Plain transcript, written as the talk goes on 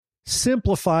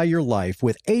Simplify your life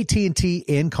with AT&T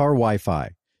in-car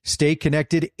Wi-Fi. Stay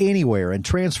connected anywhere and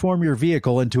transform your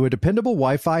vehicle into a dependable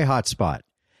Wi-Fi hotspot.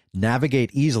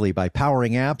 Navigate easily by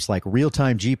powering apps like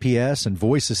real-time GPS and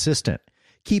voice assistant.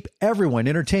 Keep everyone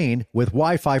entertained with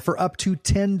Wi-Fi for up to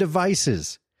 10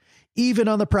 devices. Even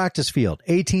on the practice field,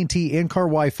 AT&T in-car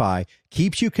Wi-Fi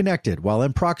keeps you connected while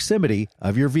in proximity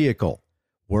of your vehicle.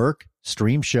 Work,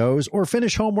 stream shows, or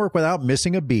finish homework without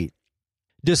missing a beat.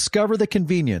 Discover the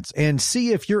convenience and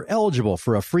see if you're eligible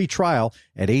for a free trial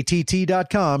at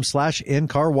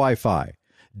att.com/in-car Wi-Fi.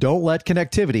 Don't let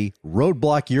connectivity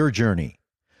roadblock your journey.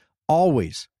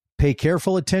 Always pay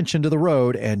careful attention to the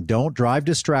road and don't drive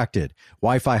distracted.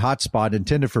 Wi-Fi hotspot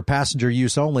intended for passenger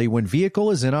use only when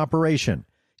vehicle is in operation.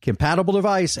 Compatible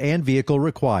device and vehicle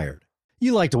required.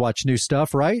 You like to watch new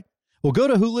stuff, right? Well, go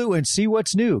to Hulu and see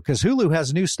what's new, because Hulu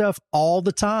has new stuff all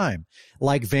the time,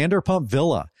 like Vanderpump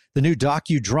Villa, the new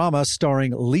docudrama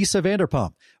starring Lisa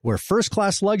Vanderpump, where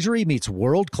first-class luxury meets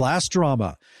world-class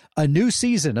drama. A new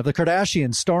season of The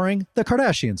Kardashians starring The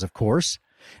Kardashians, of course.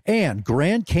 And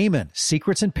Grand Cayman,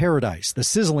 Secrets in Paradise, the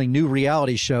sizzling new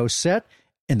reality show set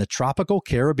in the tropical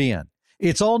Caribbean.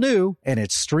 It's all new, and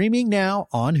it's streaming now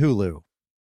on Hulu.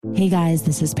 Hey guys,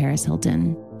 this is Paris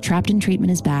Hilton. Trapped in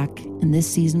Treatment is back, and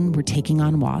this season we're taking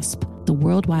on WASP, the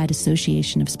Worldwide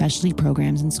Association of Specialty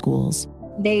Programs in Schools.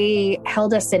 They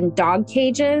held us in dog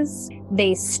cages.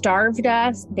 They starved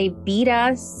us. They beat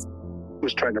us.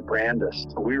 Was trying to brand us.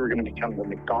 So we were going to become the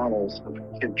McDonald's of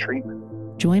kid treatment.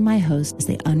 Join my hosts as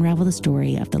they unravel the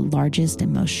story of the largest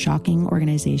and most shocking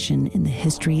organization in the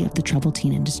history of the troubled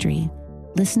teen industry.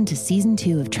 Listen to Season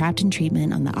 2 of Trapped in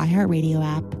Treatment on the iHeartRadio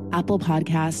app, Apple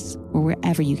Podcasts, or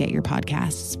wherever you get your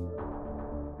podcasts.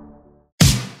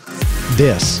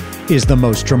 This is the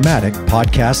most dramatic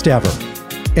podcast ever,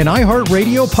 an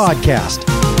iHeartRadio podcast.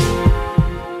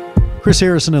 Chris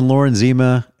Harrison and Lauren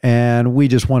Zima, and we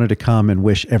just wanted to come and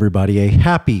wish everybody a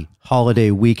happy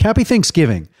holiday week. Happy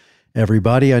Thanksgiving,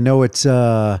 everybody. I know it's,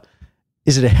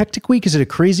 is it a hectic week? Is it a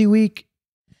crazy week?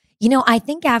 You know, I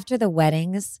think after the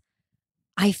weddings,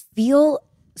 I feel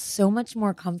so much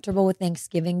more comfortable with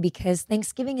Thanksgiving because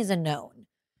Thanksgiving is a known.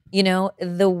 You know,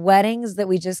 the weddings that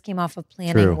we just came off of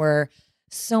planning were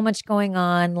so much going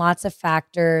on, lots of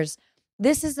factors.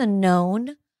 This is a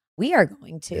known. We are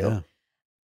going to. Yeah.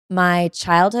 My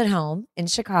childhood home in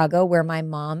Chicago, where my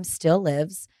mom still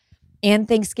lives. And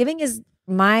Thanksgiving is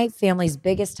my family's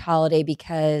biggest holiday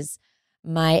because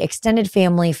my extended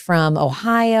family from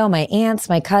Ohio, my aunts,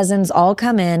 my cousins all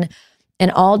come in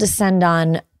and all descend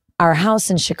on our house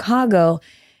in Chicago.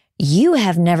 You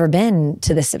have never been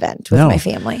to this event with my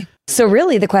family. So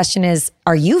really the question is,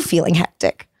 are you feeling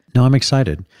hectic? No, I'm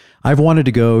excited. I've wanted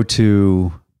to go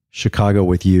to Chicago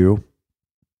with you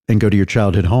and go to your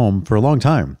childhood home for a long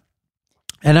time.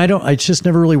 And it's just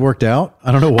never really worked out.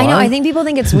 I don't know why. I know. I think people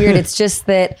think it's weird. It's just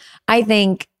that I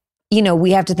think, you know,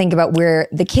 we have to think about where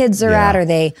the kids are at. Are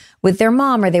they with their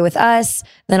mom? Are they with us?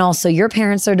 Then also your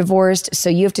parents are divorced.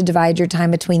 So you have to divide your time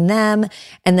between them.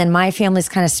 And then my family's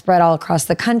kind of spread all across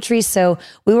the country. So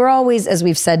we were always, as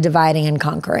we've said, dividing and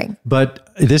conquering. But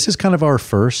this is kind of our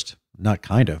first,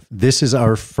 this is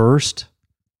our first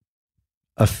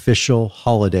official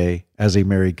holiday as a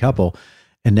married couple.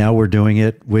 And now we're doing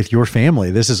it with your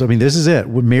family. This is it.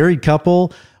 We're a married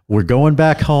couple. We're going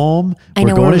back home.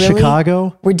 We're going to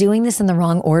Chicago. We're doing this in the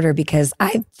wrong order because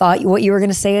I thought what you were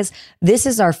going to say is this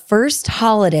is our first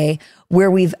holiday where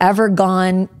we've ever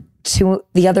gone to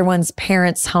the other one's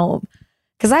parents' home.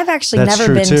 Because I've actually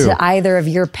never been to either of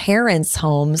your parents'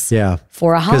 homes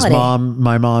for a holiday. Because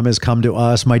my mom has come to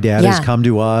us. My dad has come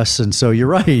to us. And so you're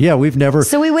right. Yeah, we've never.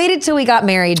 So we waited till we got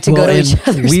married to go to each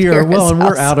other's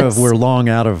parents' we're long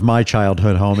out of my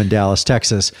childhood home in Dallas,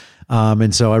 Texas.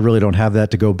 And so I really don't have that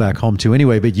to go back home to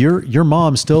anyway. But your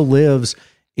mom still lives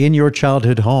in your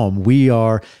childhood home. We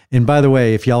are, and by the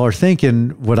way, if y'all are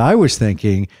thinking what I was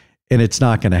thinking, and it's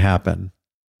not going to happen.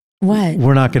 What?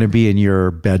 We're not going to be in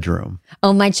your bedroom.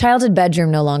 Oh, my childhood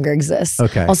bedroom no longer exists.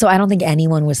 Okay. Also, I don't think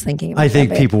anyone was thinking about that. I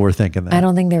think people were thinking that. I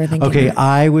don't think they were thinking that. Okay,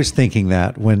 I was thinking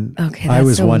that when I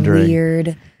was wondering.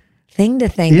 Weird thing to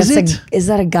think. Is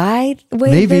that a guy way?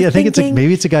 Maybe I think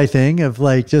maybe it's a guy thing of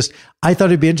like just. I thought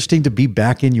it'd be interesting to be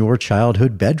back in your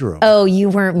childhood bedroom. Oh, you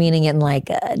weren't meaning it in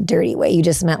like a dirty way. You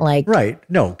just meant like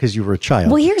No, because you were a child.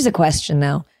 Well, here's a question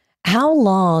though: how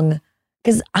long?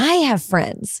 Because I have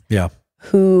friends. Yeah.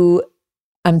 Who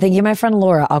I'm thinking of my friend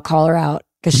Laura. I'll call her out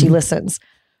because she listens.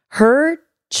 Her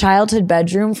childhood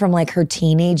bedroom from like her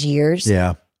teenage years.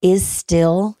 Yeah. Is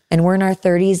still, and we're in our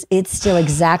 30s, it's still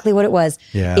exactly what it was.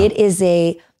 Yeah. It is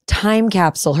a time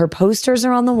capsule. Her posters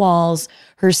are on the walls.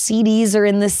 Her CDs are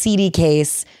in the CD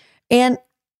case. And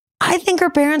I think her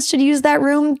parents should use that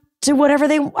room to whatever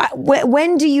they.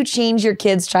 When do you change your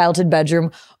kid's childhood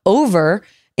bedroom over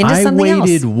into something else?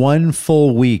 I waited 1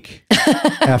 full week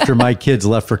after my kids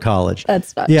left for college.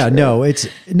 That's not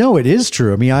true. It is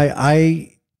true. I mean,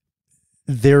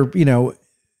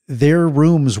 their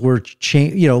rooms were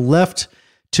left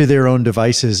to their own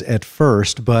devices at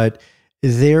first, but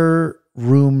their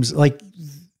rooms, like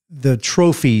the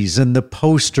trophies and the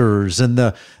posters and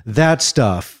that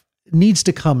stuff, needs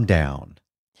to come down.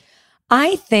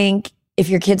 I think if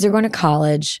your kids are going to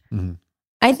college,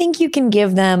 I think you can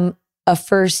give them a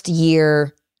first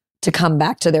year to come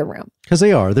back to their room. Because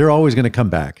they're always going to come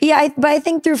back. Yeah, but I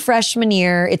think through freshman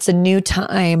year, it's a new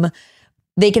time.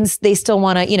 They still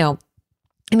want to,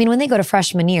 I mean, when they go to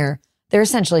freshman year, they're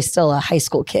essentially still a high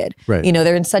school kid. Right.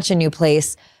 They're in such a new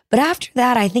place. But after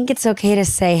that, I think it's okay to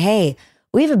say, hey,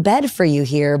 we have a bed for you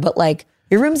here, but like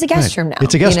your room's a guest room now.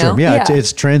 It's a guest room. Yeah.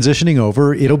 It's transitioning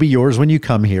over. It'll be yours when you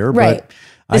come here. Right.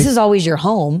 But this is always your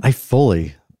home. I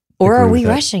fully Or agree are we with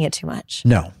that. rushing it too much?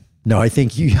 No, I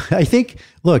think,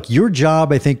 look, your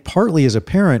job, I think partly as a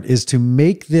parent is to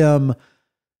make them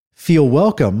feel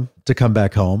welcome to come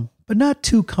back home, but not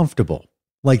too comfortable.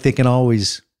 Like they can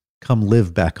always come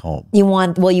live back home. You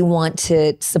want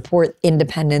to support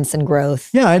independence and growth.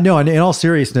 Yeah, I know. And in all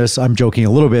seriousness, I'm joking a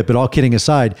little bit, but all kidding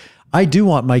aside, I do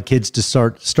want my kids to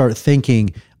start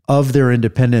thinking of their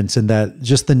independence, and that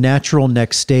just the natural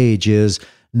next stage is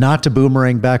not to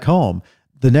boomerang back home.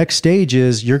 The next stage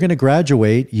is you're going to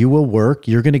graduate, you will work,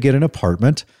 you're going to get an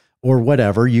apartment or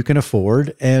whatever you can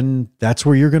afford, and that's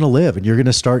where you're going to live, and you're going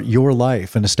to start your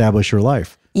life and establish your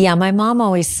life. Yeah, my mom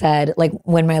always said, like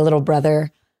when my little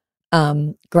brother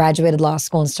graduated law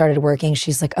school and started working,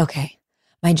 she's like, okay,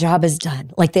 my job is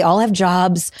done. Like they all have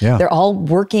jobs. Yeah. They're all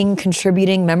working,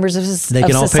 contributing members of society. They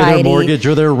can all pay their mortgage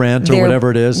or their rent or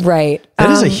whatever it is. Right. That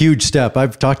is a huge step.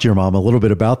 I've talked to your mom a little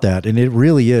bit about that, and it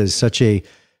really is such a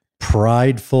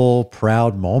prideful,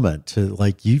 proud moment to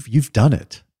like, you've done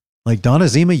it. Like Donna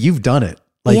Zima, you've done it.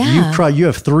 Like you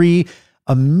have 3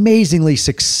 amazingly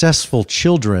successful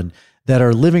children that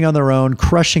are living on their own,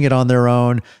 crushing it on their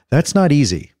own. That's not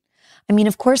easy. I mean,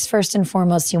 of course, first and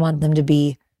foremost, you want them to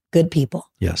be good people.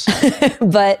 Yes.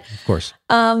 But of course.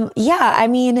 Yeah, I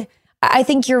mean, I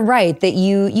think you're right that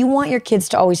you want your kids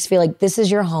to always feel like this is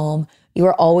your home. You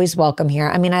are always welcome here.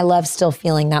 I mean, I love still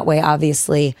feeling that way,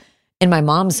 obviously, in my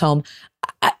mom's home.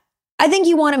 I think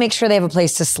you want to make sure they have a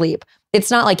place to sleep.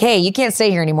 It's not like, hey, you can't stay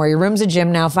here anymore. Your room's a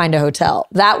gym now, find a hotel.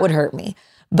 That would hurt me.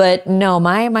 But no,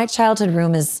 my childhood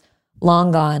room is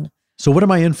long gone. So what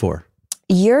am I in for?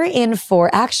 You're in for,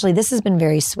 actually, this has been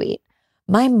very sweet.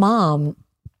 My mom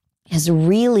has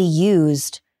really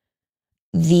used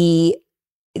the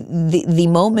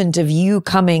moment of you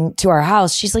coming to our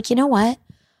house. She's like, you know what?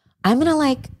 I'm going to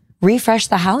like refresh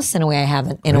the house in a way I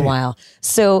haven't in a while.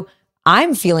 So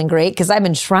I'm feeling great because I've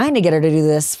been trying to get her to do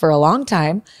this for a long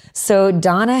time. So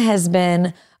Donna has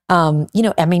been, to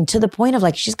the point of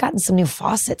like, she's gotten some new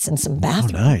faucets and some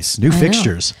bathrooms. Oh, nice. New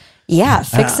fixtures. Yeah,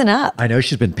 fixing up. I know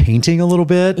she's been painting a little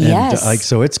bit. Yes. And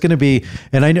so it's going to be,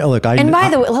 and I know, look, and by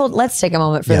the way, let's take a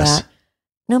moment for Yes. that.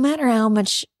 No matter how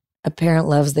much a parent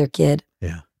loves their kid,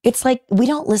 it's like we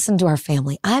don't listen to our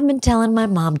family. I've been telling my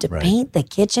mom to paint the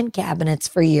kitchen cabinets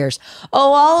for years.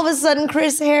 Oh, all of a sudden,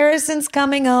 Chris Harrison's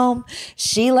coming home.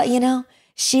 She probably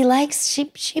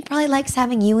likes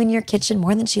having you in your kitchen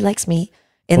more than she likes me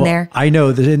in there. I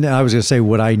know that, and I was going to say,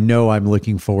 what I know I'm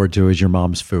looking forward to is your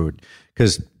mom's food,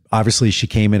 because obviously she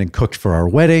came in and cooked for our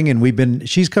wedding, and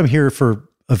she's come here for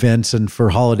events and for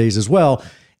holidays as well.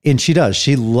 And she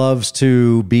loves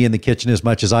to be in the kitchen as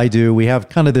much as I do. We have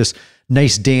kind of this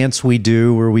nice dance we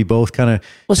do where we both kind of.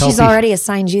 Well, she's already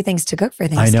assigned you things to cook for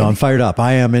Thanksgiving. I know, I'm fired up.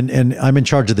 I am. And I'm in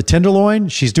charge of the tenderloin.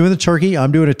 She's doing the turkey.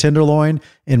 I'm doing a tenderloin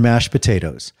and mashed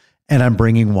potatoes. And I'm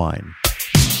bringing wine.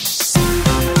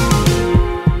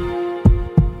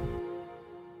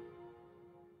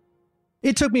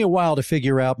 It took me a while to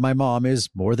figure out my mom is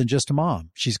more than just a mom.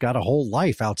 She's got a whole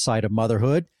life outside of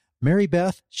motherhood. Mary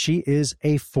Beth, she is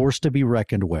a force to be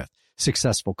reckoned with.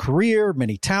 Successful career,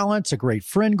 many talents, a great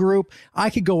friend group. I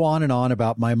could go on and on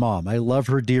about my mom. I love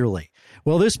her dearly.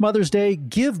 Well, this Mother's Day,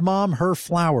 give mom her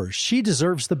flowers. She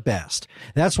deserves the best.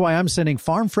 That's why I'm sending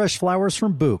farm fresh flowers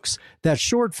from Bouqs. That's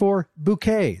short for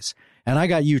bouquets. And I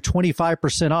got you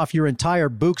 25% off your entire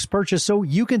Bouqs purchase so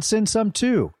you can send some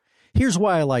too. Here's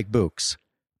why I like Bouqs.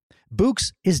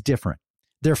 Bouqs is different.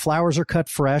 Their flowers are cut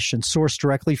fresh and sourced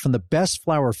directly from the best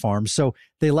flower farms, so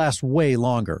they last way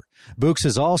longer. Bouqs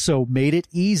has also made it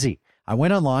easy. I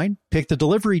went online, picked the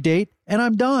delivery date, and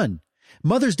I'm done.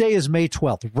 Mother's Day is May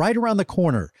 12th, right around the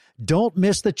corner. Don't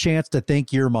miss the chance to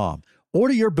thank your mom.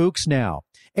 Order your Books now.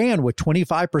 And with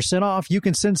 25% off, you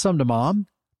can send some to mom,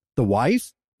 the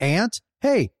wife, aunt,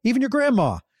 hey, even your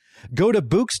grandma. Go to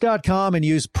Books.com and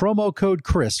use promo code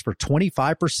Chris for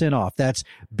 25% off. That's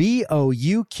BOUQS.com,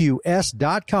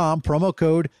 promo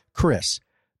code Chris.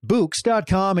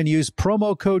 Books.com and use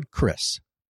promo code Chris.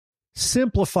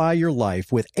 Simplify your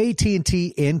life with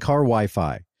AT&T in-car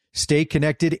Wi-Fi. Stay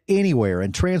connected anywhere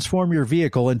and transform your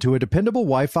vehicle into a dependable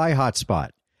Wi-Fi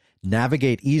hotspot.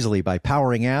 Navigate easily by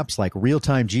powering apps like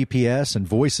real-time GPS and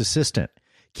voice assistant.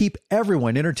 Keep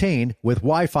everyone entertained with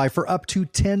Wi-Fi for up to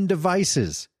 10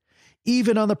 devices.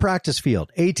 Even on the practice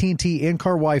field, AT&T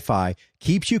in-car Wi-Fi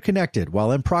keeps you connected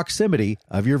while in proximity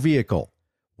of your vehicle.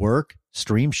 Work,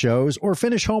 stream shows, or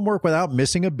finish homework without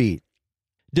missing a beat.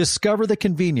 Discover the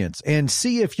convenience and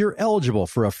see if you're eligible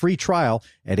for a free trial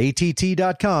at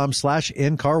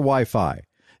att.com/in-car Wi-Fi.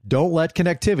 Don't let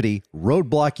connectivity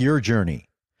roadblock your journey.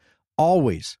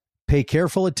 Always pay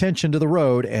careful attention to the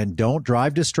road and don't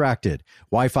drive distracted.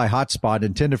 Wi-Fi hotspot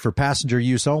intended for passenger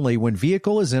use only when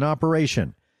vehicle is in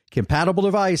operation. Compatible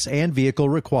device and vehicle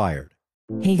required.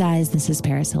 Hey guys, this is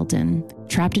Paris Hilton.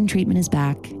 Trapped in Treatment is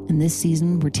back, and this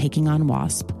season we're taking on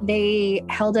WASP. They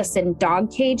held us in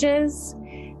dog cages.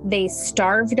 They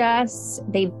starved us.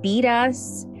 They beat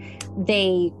us.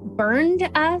 They burned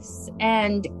us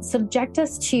and subject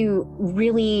us to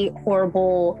really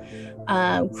horrible,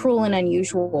 cruel and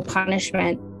unusual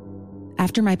punishment.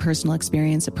 After my personal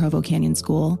experience at Provo Canyon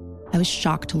School, I was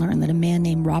shocked to learn that a man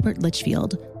named Robert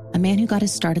Litchfield, a man who got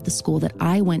his start at the school that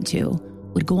I went to,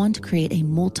 would go on to create a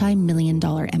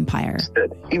multi-million-dollar empire.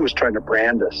 He was trying to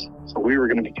brand us, so we were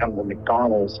going to become the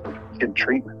McDonald's of kid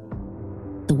treatment.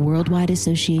 The Worldwide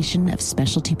Association of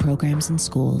Specialty Programs in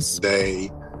Schools.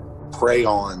 They prey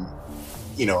on,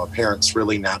 a parent's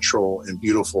really natural and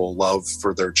beautiful love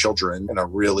for their children in a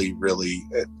really, really,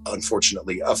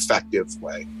 unfortunately, effective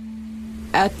way.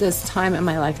 At this time in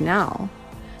my life now,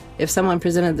 if someone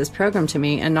presented this program to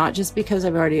me, and not just because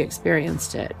I've already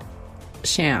experienced it,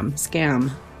 sham,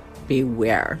 scam,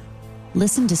 beware.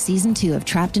 Listen to Season 2 of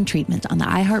Trapped in Treatment on the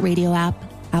iHeartRadio app,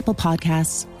 Apple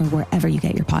Podcasts, or wherever you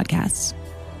get your podcasts.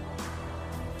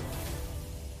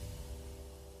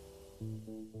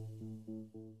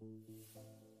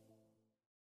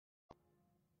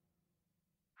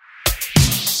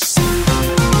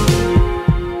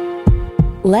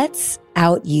 Let's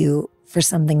out you for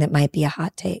something that might be a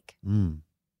hot take.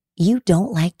 You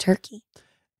don't like turkey.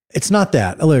 It's not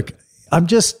that. Look,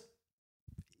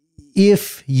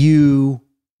 if you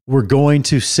were going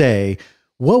to say,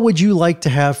 what would you like to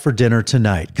have for dinner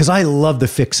tonight? Because I love the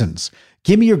fixins.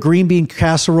 Give me your green bean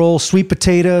casserole, sweet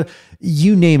potato,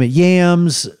 you name it,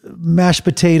 yams, mashed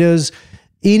potatoes,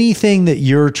 anything that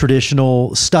your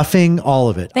traditional stuffing, all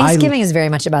of it. Thanksgiving is very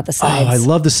much about the sides. Oh, I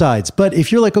love the sides. But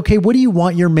if you're like, okay, what do you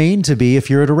want your main to be if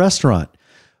you're at a restaurant?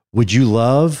 Would you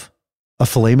love a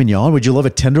filet mignon? Would you love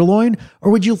a tenderloin? Or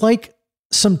would you like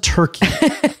some turkey?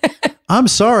 I'm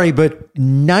sorry, but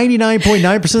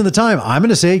 99.9% of the time, I'm going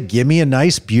to say, give me a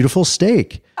nice, beautiful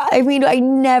steak. I mean, I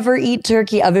never eat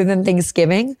turkey other than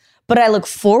Thanksgiving, but I look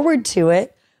forward to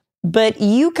it. But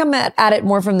you come at it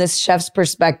more from this chef's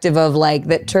perspective of like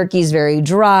that turkey's very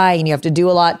dry and you have to do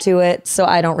a lot to it. So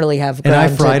I don't really have. And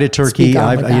I fried a turkey.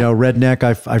 Redneck.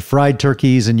 I fried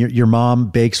turkeys, and your mom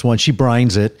bakes one. She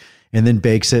brines it and then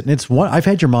bakes it, and it's one. I've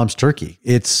had your mom's turkey.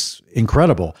 It's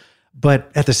incredible.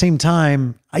 But at the same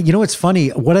time, it's funny.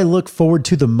 What I look forward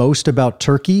to the most about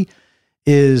turkey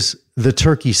is the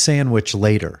turkey sandwich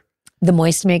later. The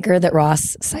moist maker that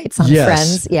Ross cites on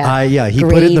Friends. Yeah. He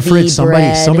Gravy, put it in the fridge.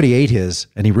 bread. Somebody ate his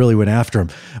and he really went after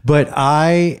him. But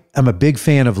I am a big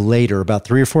fan of later, about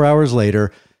 3 or 4 hours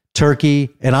later, turkey.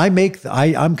 And I'm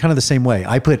kind of the same way.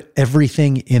 I put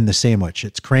everything in the sandwich.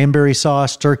 It's cranberry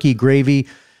sauce, turkey, gravy,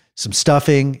 some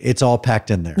stuffing. It's all packed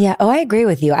in there. Yeah. Oh, I agree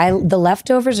with you. The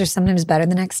leftovers are sometimes better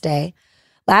the next day.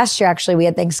 Last year, actually, we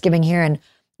had Thanksgiving here and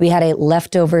we had a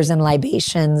leftovers and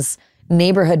libations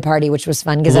neighborhood party, which was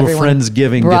fun because everyone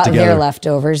Friendsgiving brought get together. their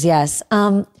leftovers. Yes.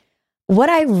 What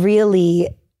I really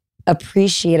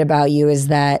appreciate about you is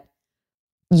that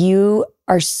you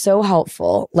are so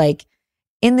helpful, like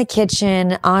in the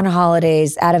kitchen, on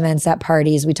holidays, at events, at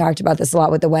parties. We talked about this a lot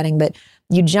with the wedding, but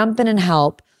you jump in and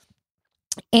help.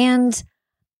 And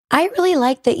I really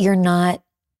like that you're not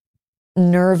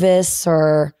nervous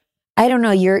or I don't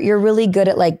know, you're really good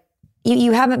at like,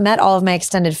 you haven't met all of my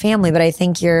extended family, but I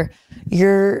think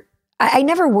I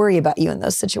never worry about you in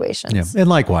those situations. Yeah. And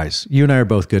likewise, you and I are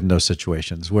both good in those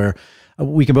situations where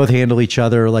we can both handle each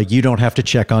other. Like you don't have to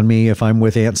check on me if I'm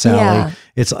with Aunt Sally. Yeah.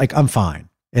 It's like, I'm fine.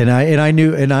 And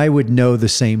I would know the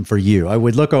same for you. I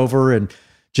would look over and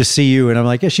just see you and I'm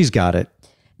like, yeah, she's got it.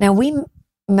 Now, we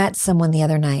met someone the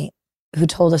other night who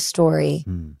told a story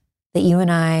that you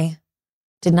and I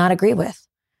did not agree with.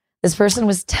 This person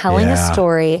was telling a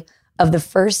story of the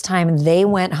first time they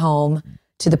went home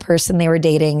to the person they were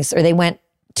dating, or they went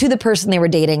to the person they were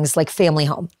dating's like family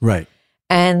home. Right.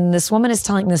 And this woman is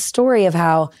telling this story of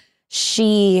how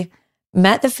she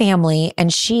met the family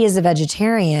and she is a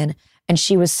vegetarian, and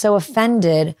she was so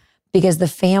offended because the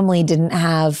family didn't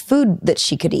have food that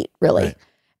she could eat, really. Right.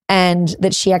 And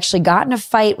that she actually got in a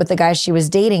fight with the guy she was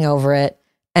dating over it,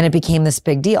 and it became this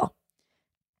big deal.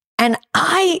 And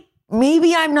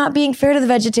maybe I'm not being fair to the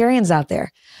vegetarians out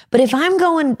there, but if I'm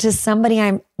going to somebody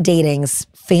I'm dating's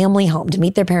family home to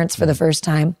meet their parents for the first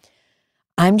time,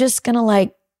 I'm just going to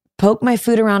like poke my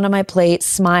food around on my plate,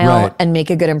 smile, and make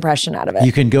a good impression out of it.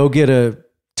 You can go get a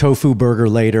tofu burger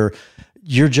later.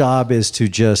 Your job is to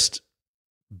just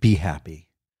be happy.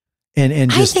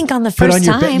 And just I think on the first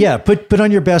time. Put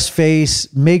on your best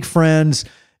face, make friends,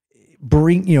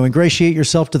 ingratiate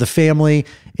yourself to the family.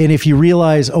 And if you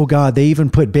realize, oh God, they even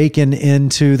put bacon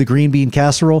into the green bean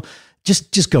casserole,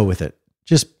 just go with it.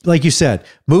 Just like you said,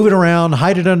 move it around,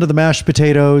 hide it under the mashed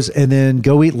potatoes, and then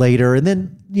go eat later. And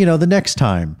then, the next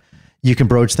time you can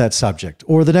broach that subject,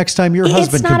 or the next time your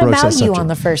husband can broach that subject. It's not about you on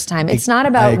the first time. It's not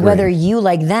about whether you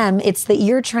like them. It's that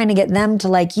you're trying to get them to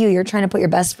like you. You're trying to put your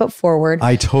best foot forward.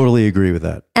 I totally agree with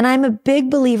that. And I'm a big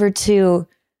believer too.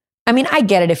 I mean, I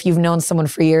get it if you've known someone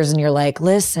for years and you're like,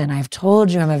 listen, I've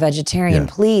told you I'm a vegetarian,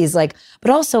 please.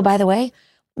 But also, by the way,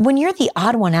 when you're the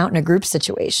odd one out in a group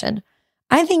situation,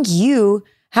 I think you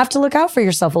have to look out for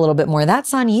yourself a little bit more.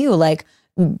 That's on you. Like,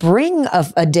 bring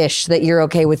a dish that you're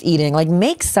okay with eating. Like,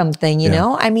 make something, you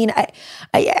know? I mean,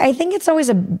 I think it's always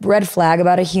a red flag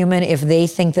about a human if they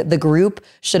think that the group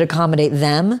should accommodate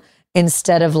them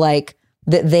instead of like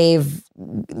that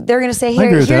they're going to say,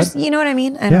 here's, you know what I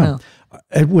mean? I don't know.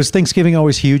 Was Thanksgiving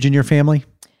always huge in your family?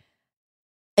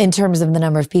 In terms of the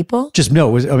number of people? Just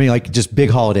big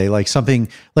holiday, like something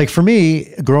like for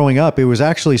me growing up, it was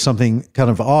actually something kind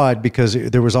of odd because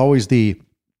there was always the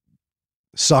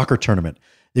soccer tournament.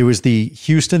 There was the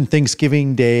Houston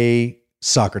Thanksgiving Day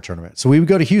soccer tournament. So we would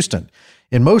go to Houston,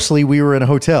 and mostly we were in a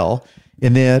hotel,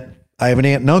 and then I have an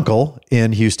aunt and uncle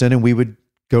in Houston, and we would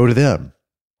go to them.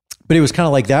 But it was kind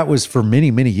of like that was for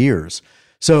many, many years.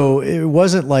 So it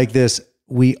wasn't like this,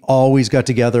 we always got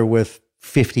together with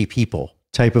 50 people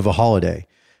type of a holiday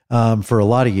for a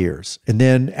lot of years. And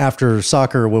then after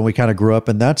soccer, when we kind of grew up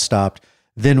and that stopped,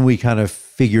 then we kind of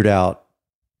figured out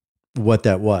what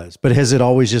that was. But has it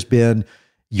always just been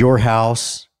your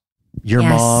house, your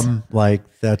mom? Like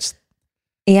that's...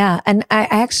 Yeah. And I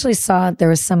actually saw there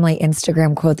was some like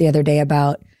Instagram quote the other day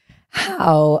about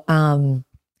how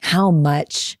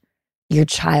much your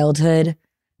childhood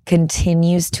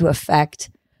continues to affect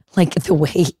like the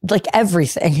way, like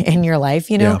everything in your life,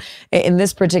 And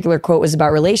this particular quote was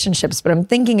about relationships, but I'm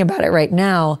thinking about it right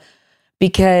now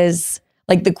because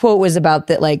like the quote was about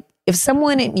that, like if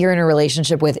someone you're in a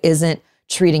relationship with isn't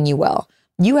treating you well,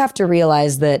 you have to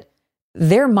realize that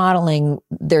they're modeling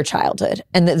their childhood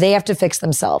and that they have to fix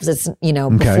themselves. It's,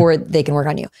 before they can work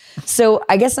on you. So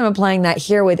I guess I'm applying that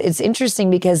here it's interesting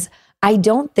because I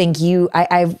don't think you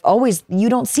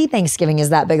don't see Thanksgiving as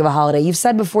that big of a holiday. You've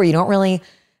said before, you don't really,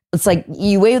 it's like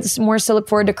you way more so look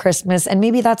forward to Christmas. And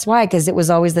maybe that's why, because it was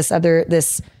always this.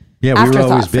 Yeah, we were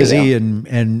always busy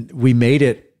and we made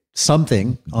it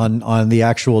something on the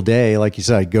actual day. Like you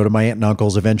said, I'd go to my aunt and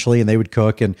uncle's eventually and they would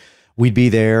cook and we'd be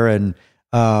there. And,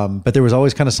 but there was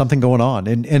always kind of something going on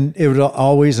and it would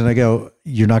always, and I go,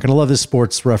 you're not going to love this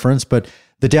sports reference, but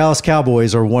the Dallas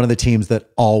Cowboys are one of the teams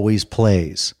that always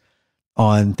plays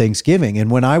on Thanksgiving.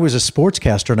 And when I was a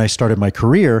sportscaster and I started my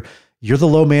career, you're the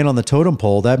low man on the totem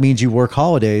pole. That means you work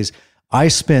holidays. I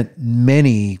spent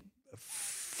many,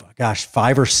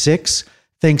 5 or 6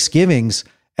 Thanksgivings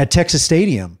at Texas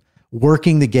Stadium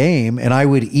working the game. And I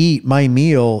would eat my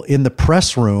meal in the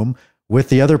press room with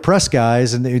the other press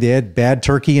guys. And they had bad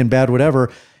turkey and bad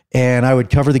whatever. And I would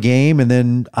cover the game and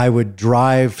then I would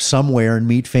drive somewhere and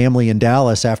meet family in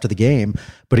Dallas after the game.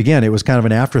 But again, it was kind of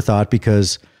an afterthought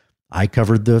because I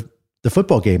covered the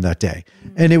football game that day.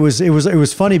 And it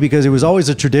was funny because it was always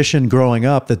a tradition growing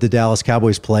up that the Dallas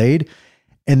Cowboys played.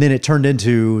 And then it turned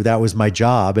into, that was my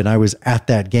job. And I was at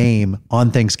that game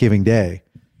on Thanksgiving Day.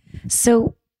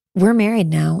 So we're married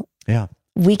now. Yeah.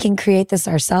 We can create this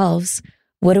ourselves.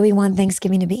 What do we want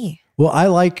Thanksgiving to be?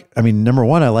 number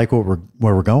one, I like where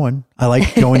we're going. I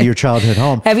like going to your childhood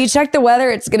home. Have you checked the weather?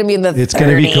 It's going to be in the 30s. It's going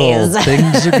to be cold.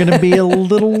 Things are going to be a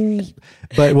little,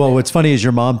 but what's funny is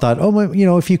your mom thought,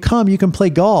 if you come, you can play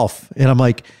golf. And I'm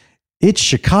like, it's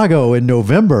Chicago in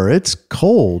November. It's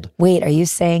cold. Wait, are you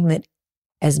saying that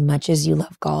as much as you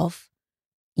love golf,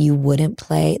 you wouldn't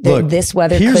play? Look, this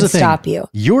weather here's could the thing. stop you.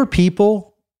 Your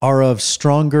people are of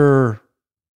stronger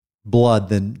blood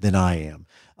than I am.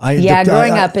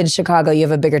 Growing up in Chicago, you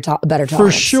have a better tolerance.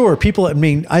 For sure.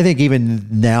 I think even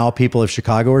now people of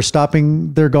Chicago are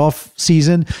stopping their golf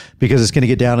season because it's going to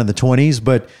get down in the 20s.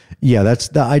 But yeah,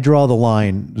 I draw the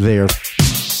line there.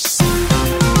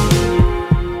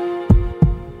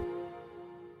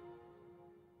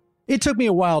 It took me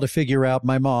a while to figure out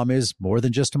my mom is more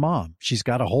than just a mom. She's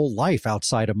got a whole life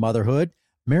outside of motherhood.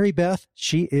 Mary Beth,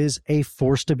 she is a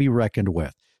force to be reckoned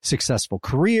with. Successful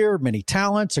career, many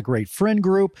talents, a great friend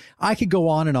group. I could go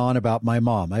on and on about my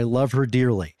mom. I love her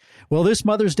dearly. Well, this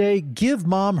Mother's Day, give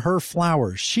Mom her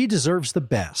flowers. She deserves the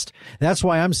best. That's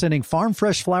why I'm sending farm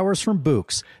fresh flowers from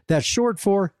Bouqs. That's short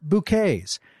for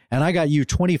bouquets. And I got you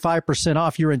 25%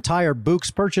 off your entire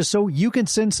Bouqs purchase so you can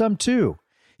send some too.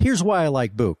 Here's why I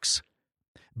like Bouqs.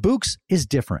 Bouqs is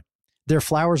different. Their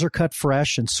flowers are cut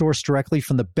fresh and sourced directly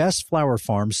from the best flower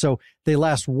farms, so they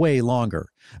last way longer.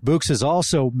 Bouqs has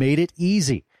also made it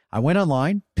easy. I went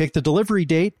online, picked the delivery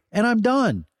date, and I'm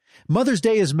done. Mother's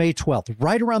Day is May 12th,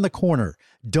 right around the corner.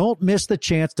 Don't miss the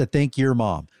chance to thank your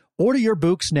mom. Order your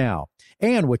Bouqs now.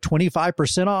 And with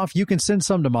 25% off, you can send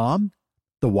some to mom,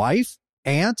 the wife,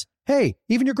 aunt, hey,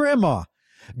 even your grandma.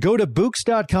 Go to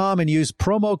Bouqs.com and use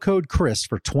promo code Chris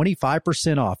for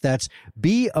 25% off. That's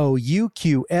BOUQS.com,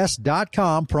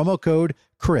 promo code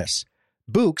Chris.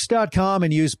 Bouqs.com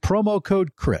and use promo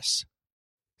code Chris.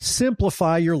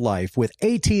 Simplify your life with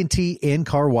AT&T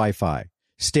in-car Wi-Fi.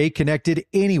 Stay connected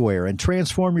anywhere and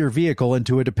transform your vehicle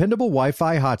into a dependable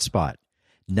Wi-Fi hotspot.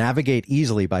 Navigate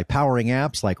easily by powering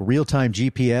apps like real-time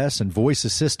GPS and voice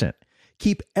assistant.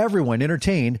 Keep everyone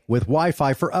entertained with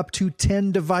Wi-Fi for up to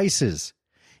 10 devices.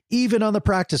 Even on the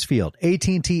practice field,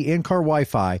 AT&T in-car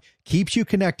Wi-Fi keeps you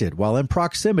connected while in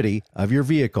proximity of your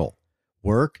vehicle.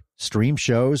 Work, stream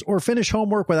shows, or finish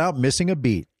homework without missing a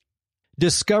beat.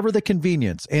 Discover the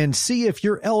convenience and see if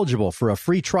you're eligible for a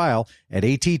free trial at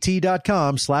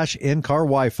att.com/in-car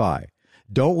Wi-Fi.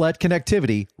 Don't let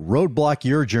connectivity roadblock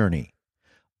your journey.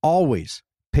 Always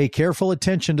pay careful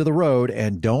attention to the road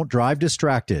and don't drive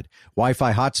distracted.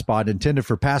 Wi-Fi hotspot intended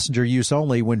for passenger use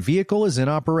only when vehicle is in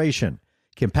operation.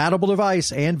 Compatible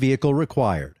device and vehicle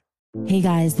required. Hey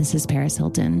guys, this is Paris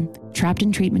Hilton. Trapped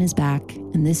in Treatment is back,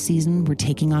 and this season we're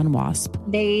taking on WASP.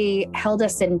 They held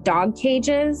us in dog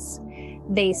cages.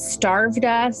 They starved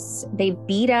us. They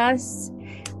beat us.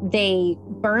 They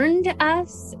burned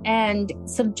us and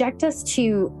subject us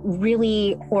to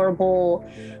really horrible,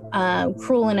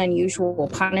 cruel and unusual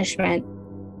punishment.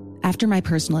 After my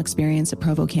personal experience at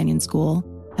Provo Canyon School,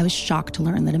 I was shocked to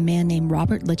learn that a man named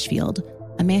Robert Litchfield,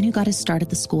 a man who got his start at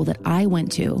the school that I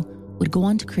went to, would go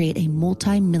on to create a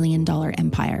multi-million-dollar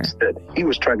empire. He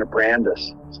was trying to brand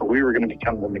us, so we were going to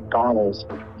become the McDonald's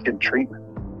of kid treatment.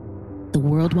 The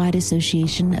Worldwide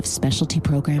Association of Specialty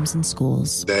Programs in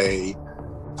Schools. They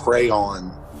prey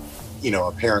on,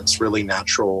 a parent's really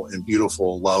natural and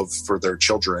beautiful love for their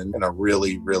children in a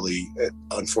really, really,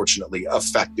 unfortunately,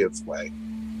 effective way.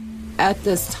 At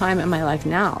this time in my life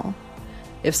now,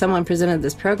 if someone presented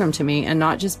this program to me, and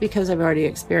not just because I've already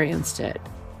experienced it,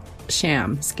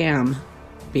 sham, scam,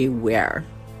 beware.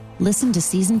 Listen to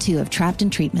Season 2 of Trapped in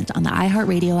Treatment on the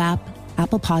iHeartRadio app,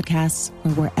 Apple Podcasts,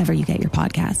 or wherever you get your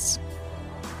podcasts.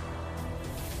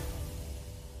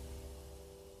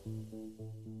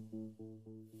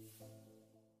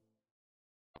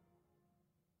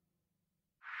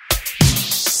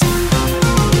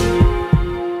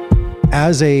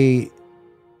 As a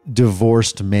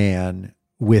divorced man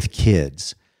with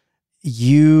kids,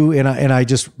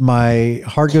 my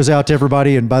heart goes out to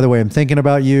everybody. And by the way, I'm thinking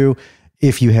about you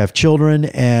if you have children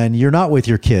and you're not with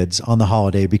your kids on the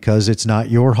holiday because it's not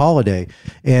your holiday.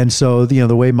 And so,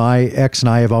 the way my ex and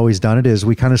I have always done it is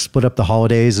we kind of split up the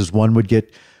holidays as one would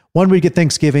get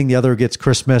Thanksgiving, the other gets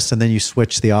Christmas, and then you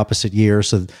switch the opposite year.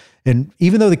 So, and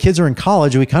even though the kids are in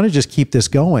college, we kind of just keep this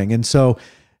going. And so,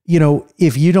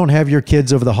 if you don't have your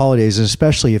kids over the holidays, and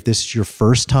especially if this is your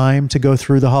first time to go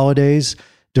through the holidays,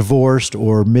 divorced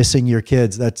or missing your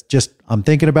kids, I'm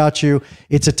thinking about you.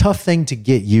 It's a tough thing to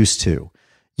get used to.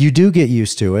 You do get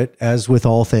used to it. As with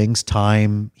all things,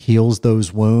 time heals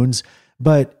those wounds,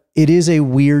 but it is a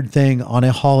weird thing on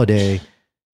a holiday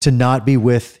to not be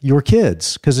with your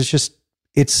kids because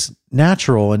it's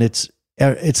natural and it's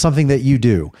It's something that you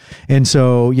do. And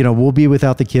so, we'll be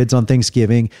without the kids on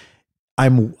Thanksgiving.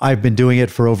 I've been doing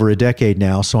it for over a decade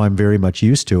now, so I'm very much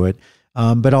used to it.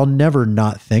 But I'll never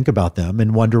not think about them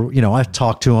and wonder, I've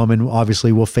talked to them, and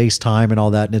obviously we'll FaceTime and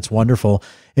all that, and it's wonderful.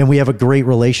 And we have a great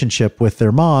relationship with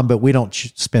their mom, but we don't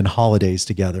spend holidays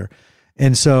together.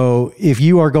 And so if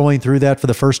you are going through that for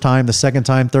the first time, the second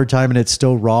time, third time, and it's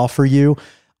still raw for you,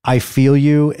 I feel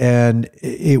you, and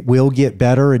it will get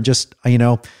better. And just,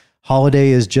 holiday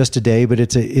is just a day, but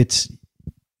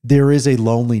there is a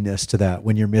loneliness to that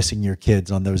when you're missing your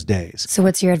kids on those days. So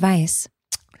what's your advice?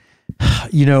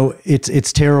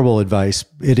 It's terrible advice.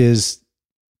 It is,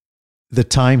 the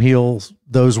time heals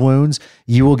those wounds.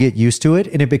 You will get used to it,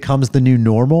 and it becomes the new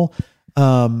normal.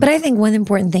 But I think one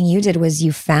important thing you did was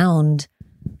you found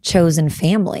chosen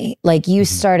family. Like you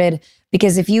started,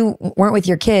 because if you weren't with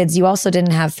your kids, you also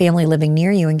didn't have family living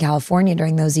near you in California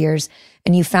during those years.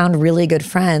 And you found really good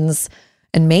friends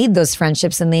and made those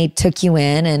friendships, and they took you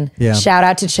in. And shout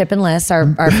out to Chip and Liz,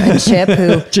 our friend Chip,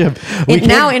 who Chip,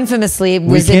 now infamously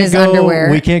was in his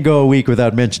underwear. We can't go a week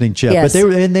without mentioning Chip, yes.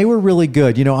 But they were really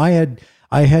good.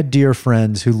 I had dear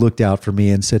friends who looked out for me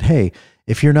and said, "Hey,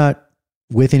 if you're not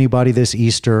with anybody this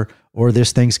Easter or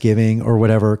this Thanksgiving or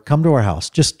whatever, come to our house.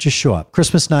 Just show up.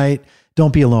 Christmas night,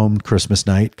 don't be alone Christmas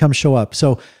night. Come show up."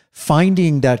 So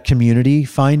finding that community,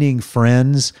 finding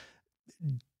friends,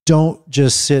 don't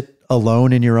just sit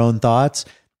alone in your own thoughts.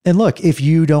 And look, if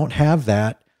you don't have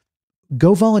that,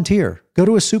 go volunteer. Go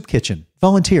to a soup kitchen.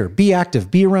 Volunteer. Be active.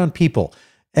 Be around people.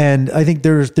 And I think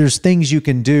there's things you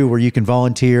can do where you can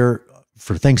volunteer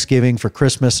for Thanksgiving, for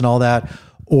Christmas and all that.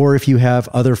 Or if you have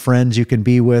other friends you can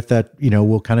be with that,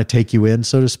 will kind of take you in,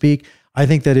 so to speak. I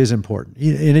think that is important.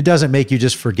 And it doesn't make you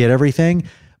just forget everything,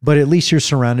 but at least you're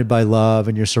surrounded by love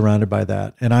and you're surrounded by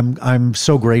that. And I'm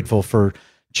so grateful for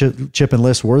Chip and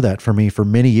Liz were that for me for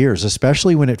many years,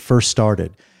 especially when it first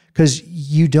started, because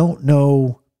you don't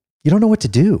know what to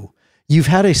do. You've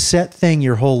had a set thing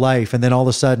your whole life, and then all of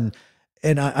a sudden,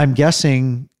 and I'm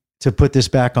guessing, to put this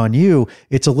back on you,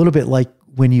 it's a little bit like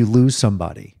when you lose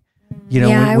somebody.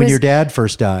 When your dad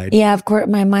first died. Yeah, of course.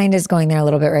 My mind is going there a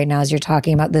little bit right now as you're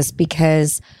talking about this,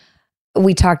 because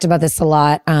we talked about this a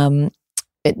lot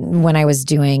when I was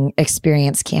doing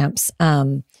experience camps.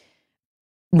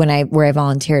 Where I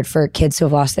volunteered for kids who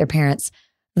have lost their parents.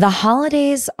 The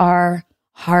holidays are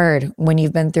hard when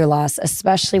you've been through loss,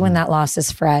 especially when that loss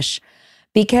is fresh,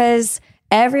 because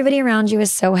everybody around you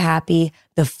is so happy.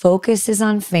 The focus is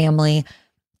on family,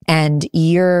 and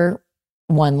you're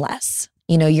one less.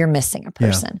 You're missing a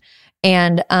person.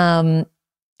 Yeah. And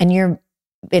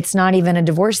it's not even a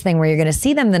divorce thing where you're going to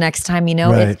see them the next time,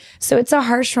 Right. So it's a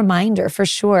harsh reminder for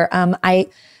sure. I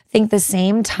think the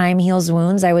same time heals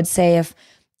wounds. I would say if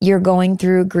you're going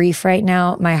through grief right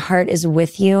now, my heart is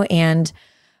with you. And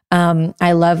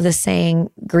I love the saying,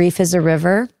 grief is a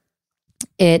river.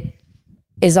 It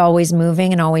is always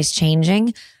moving and always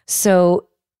changing. So,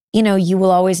 you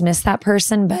will always miss that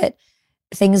person, but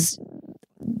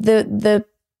the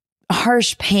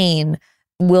harsh pain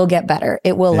will get better.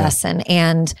 It will lessen.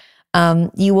 And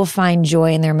you will find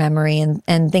joy in their memory,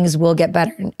 and things will get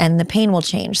better, and the pain will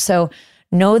change. So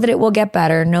know that it will get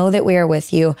better. Know that we are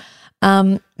with you.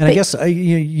 I guess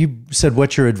you said,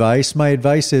 what's your advice? My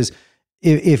advice is,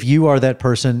 if you are that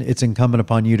person, it's incumbent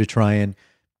upon you to try and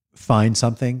find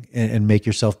something and make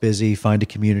yourself busy, find a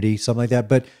community, something like that.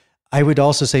 But I would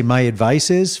also say my advice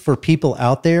is for people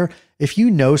out there, if you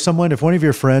know someone, if one of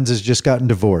your friends has just gotten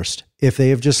divorced, if they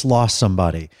have just lost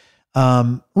somebody,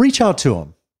 reach out to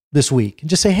them this week and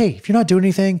just say, hey, if you're not doing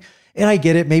anything, and I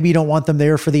get it, maybe you don't want them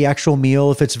there for the actual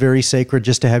meal if it's very sacred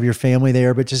just to have your family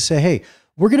there, but just say, hey,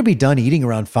 we're going to be done eating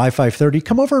around 5:30.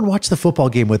 Come over and watch the football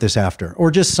game with us after,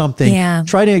 or just something. Yeah.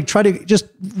 Try to just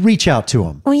reach out to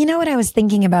them. Well, what I was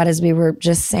thinking about as we were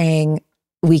just saying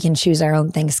we can choose our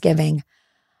own Thanksgiving.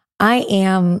 I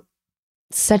am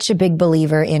such a big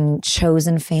believer in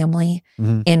chosen family,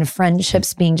 in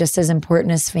friendships being just as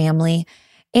important as family.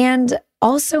 And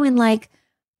also in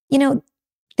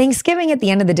Thanksgiving at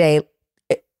the end of the day,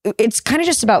 it's kind of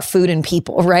just about food and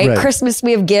people, right? Christmas,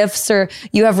 we have gifts, or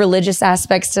you have religious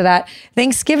aspects to that.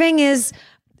 Thanksgiving is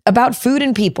about food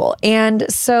and people. And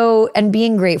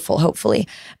being grateful, hopefully.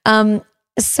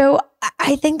 So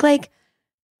I think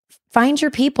find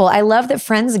your people. I love that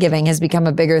Friendsgiving has become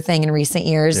a bigger thing in recent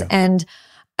years. Yeah. And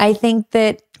I think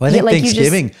that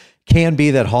Thanksgiving can be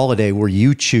that holiday where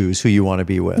you choose who you want to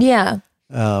be with. Yeah.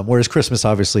 Whereas Christmas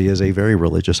obviously is a very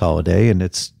religious holiday, and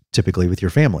it's typically with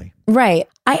your family. Right.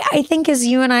 I think as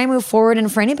you and I move forward, and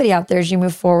for anybody out there, as you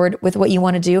move forward with what you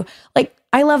want to do,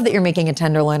 I love that you're making a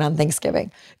tenderloin on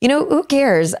Thanksgiving. Who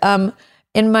cares?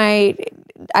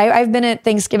 I've been at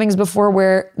Thanksgivings before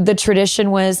where the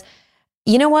tradition was,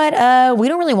 you know what? We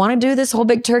don't really want to do this whole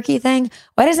big turkey thing.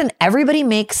 Why doesn't everybody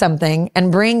make something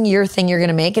and bring your thing you're going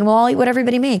to make, and we'll all eat what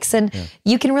everybody makes, and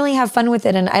you can really have fun with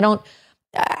it. And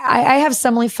I have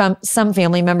some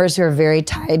family members who are very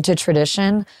tied to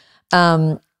tradition.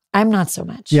 I'm not so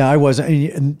much. Yeah, I was.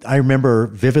 And I remember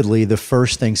vividly the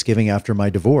first Thanksgiving after my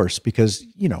divorce, because,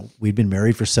 we'd been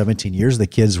married for 17 years. The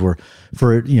kids were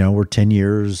 10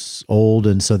 years old.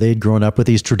 And so they'd grown up with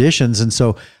these traditions. And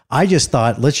so I just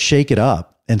thought, let's shake it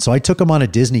up. And so I took them on a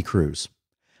Disney cruise.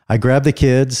 I grabbed the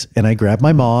kids and I grabbed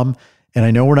my mom. And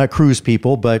I know we're not cruise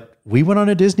people, but we went on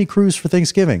a Disney cruise for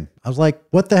Thanksgiving. I was like,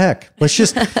 what the heck? Let's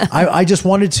just, I just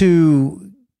wanted to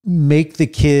make the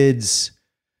kids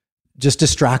just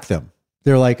distract them.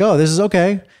 They're like, oh, this is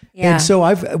okay. Yeah. And so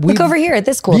look over here at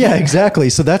this cool Yeah, thing. exactly.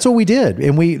 So that's what we did.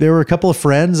 And there were a couple of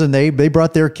friends and they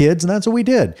brought their kids, and that's what we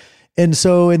did. And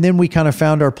then we kind of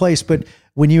found our place. But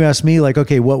when you ask me like,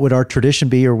 okay, what would our tradition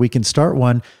be, or we can start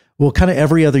one? Well, kind of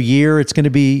every other year it's going to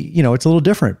be, it's a little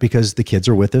different because the kids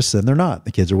are with us and they're not.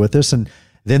 The kids are with us, and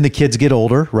then the kids get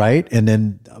older, right? And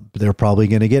then they're probably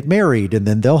going to get married, and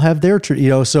then they'll have their,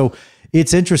 so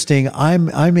it's interesting.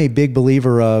 I'm a big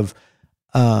believer of,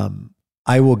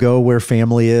 I will go where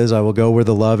family is. I will go where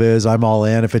the love is. I'm all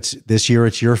in. If it's this year,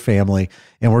 it's your family,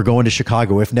 and we're going to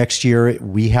Chicago. If next year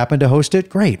we happen to host it,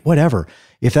 great, whatever.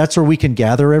 If that's where we can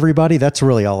gather everybody, that's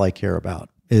really all I care about,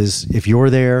 is if you're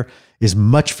there, as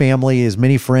much family, as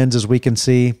many friends as we can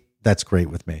see, that's great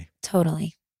with me.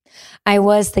 Totally. I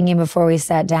was thinking before we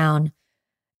sat down,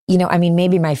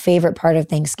 maybe my favorite part of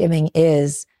Thanksgiving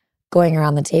is going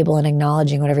around the table and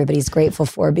acknowledging what everybody's grateful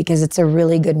for, because it's a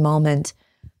really good moment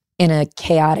in a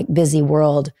chaotic, busy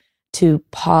world to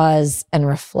pause and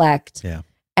reflect. Yeah.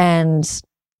 And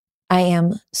I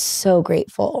am so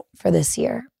grateful for this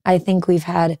year. I think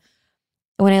when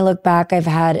I look back, I've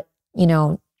had,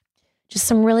 just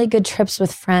some really good trips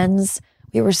with friends.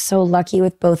 We were so lucky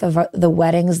with both of the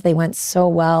weddings. They went so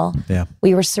well. Yeah.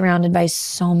 We were surrounded by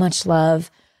so much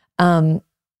love.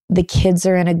 The kids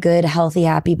are in a good, healthy,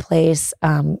 happy place.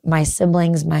 My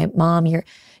siblings, my mom,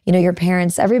 your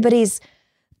parents, everybody's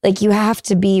like, you have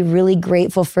to be really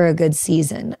grateful for a good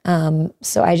season.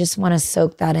 So I just want to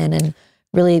soak that in and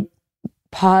really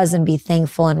pause and be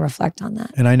thankful and reflect on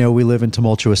that. And I know we live in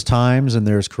tumultuous times and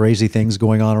there's crazy things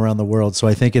going on around the world. So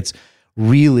I think it's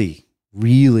really,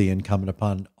 really incumbent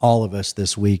upon all of us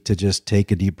this week to just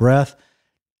take a deep breath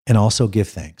and also give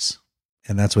thanks.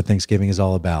 And that's what Thanksgiving is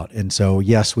all about. And so,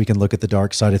 yes, we can look at the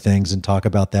dark side of things and talk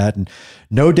about that. And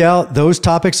no doubt those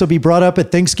topics will be brought up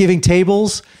at Thanksgiving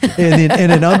tables in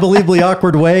an unbelievably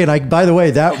awkward way. And by the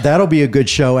way, that'll be a good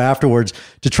show afterwards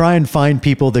to try and find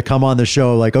people that come on the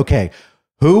show like, okay,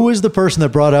 who was the person that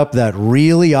brought up that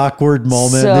really awkward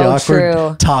moment, the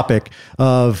awkward topic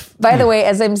of... By the way,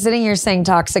 as I'm sitting here saying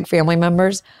toxic family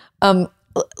members,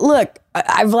 look,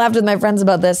 I've laughed with my friends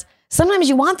about this. Sometimes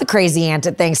you want the crazy aunt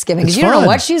at Thanksgiving because you don't know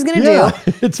what she's going to do.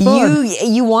 It's fun.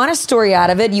 You want a story out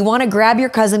of it. You want to grab your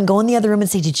cousin, go in the other room and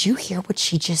say, did you hear what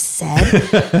she just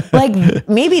said? Like,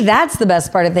 maybe that's the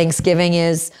best part of Thanksgiving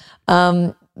is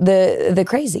the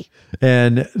crazy.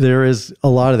 And there is a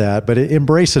lot of that, but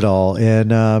embrace it all.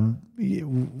 And I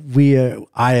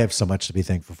have so much to be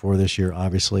thankful for this year.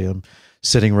 Obviously, I'm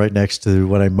sitting right next to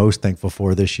what I'm most thankful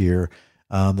for this year.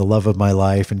 The love of my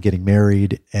life and getting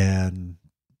married and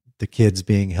the kids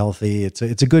being healthy. It's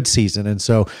a good season. And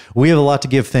so we have a lot to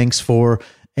give thanks for.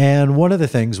 And one of the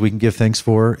things we can give thanks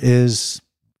for is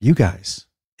you guys.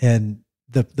 And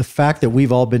the fact that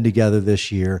we've all been together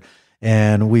this year,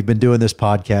 and we've been doing this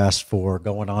podcast for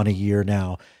going on a year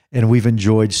now, and we've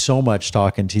enjoyed so much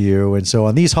talking to you. And so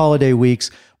on these holiday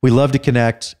weeks, we love to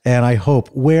connect. And I hope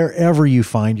wherever you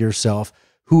find yourself,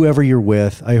 whoever you're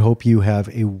with, I hope you have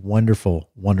a wonderful,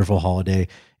 wonderful holiday,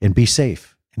 and be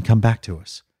safe and come back to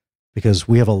us, because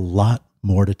we have a lot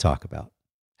more to talk about.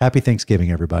 Happy Thanksgiving,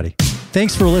 everybody.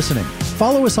 Thanks for listening.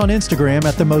 Follow us on Instagram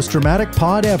at The Most Dramatic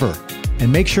Pod Ever,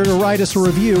 and make sure to write us a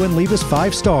review and leave us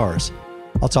 5 stars.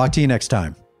 I'll talk to you next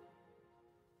time.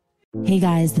 Hey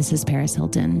guys, this is Paris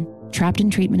Hilton. Trapped in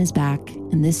Treatment is back,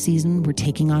 and this season we're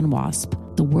taking on WASP,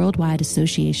 the Worldwide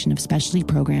Association of Specialty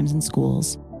Programs in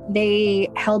Schools. They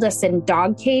held us in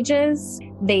dog cages.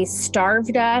 They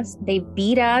starved us. They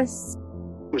beat us.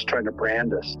 Was trying to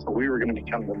brand us. So we were going to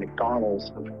become the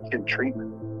McDonald's of kid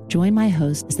treatment. Join my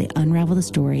host as they unravel the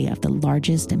story of the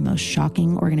largest and most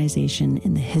shocking organization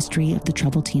in the history of the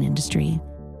troubled teen industry.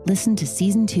 Listen to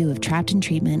Season 2 of Trapped in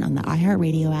Treatment on the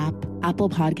iHeartRadio app, Apple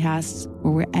Podcasts,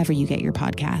 or wherever you get your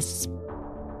podcasts.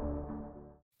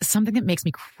 Something that makes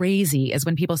me crazy is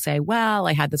when people say, well,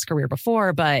 I had this career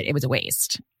before, but it was a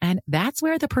waste. And that's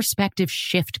where the perspective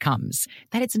shift comes,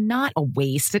 that it's not a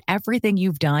waste, that everything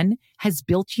you've done has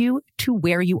built you to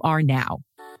where you are now.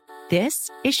 This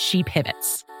is She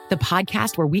Pivots, the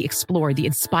podcast where we explore the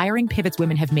inspiring pivots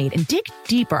women have made and dig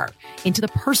deeper into the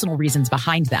personal reasons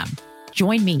behind them.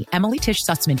 Join me, Emily Tish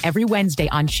Sussman, every Wednesday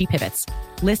on She Pivots.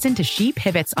 Listen to She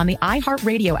Pivots on the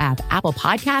iHeartRadio app, Apple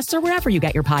Podcasts, or wherever you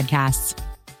get your podcasts.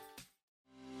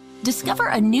 Discover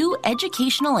a new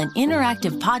educational and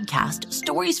interactive podcast,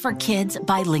 Stories for Kids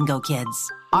by Lingo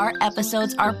Kids. Our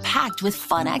episodes are packed with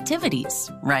fun activities.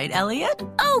 Right, Elliot?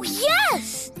 Oh,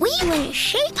 yes! We went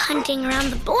shape hunting around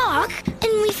the block,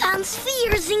 and we found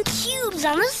spheres and cubes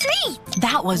on the street.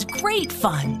 That was great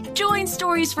fun. Join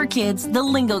Stories for Kids, the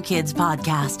Lingo Kids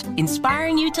podcast,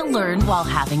 inspiring you to learn while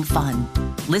having fun.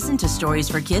 Listen to Stories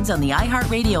for Kids on the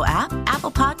iHeartRadio app,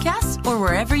 Apple Podcasts, or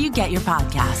wherever you get your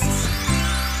podcasts.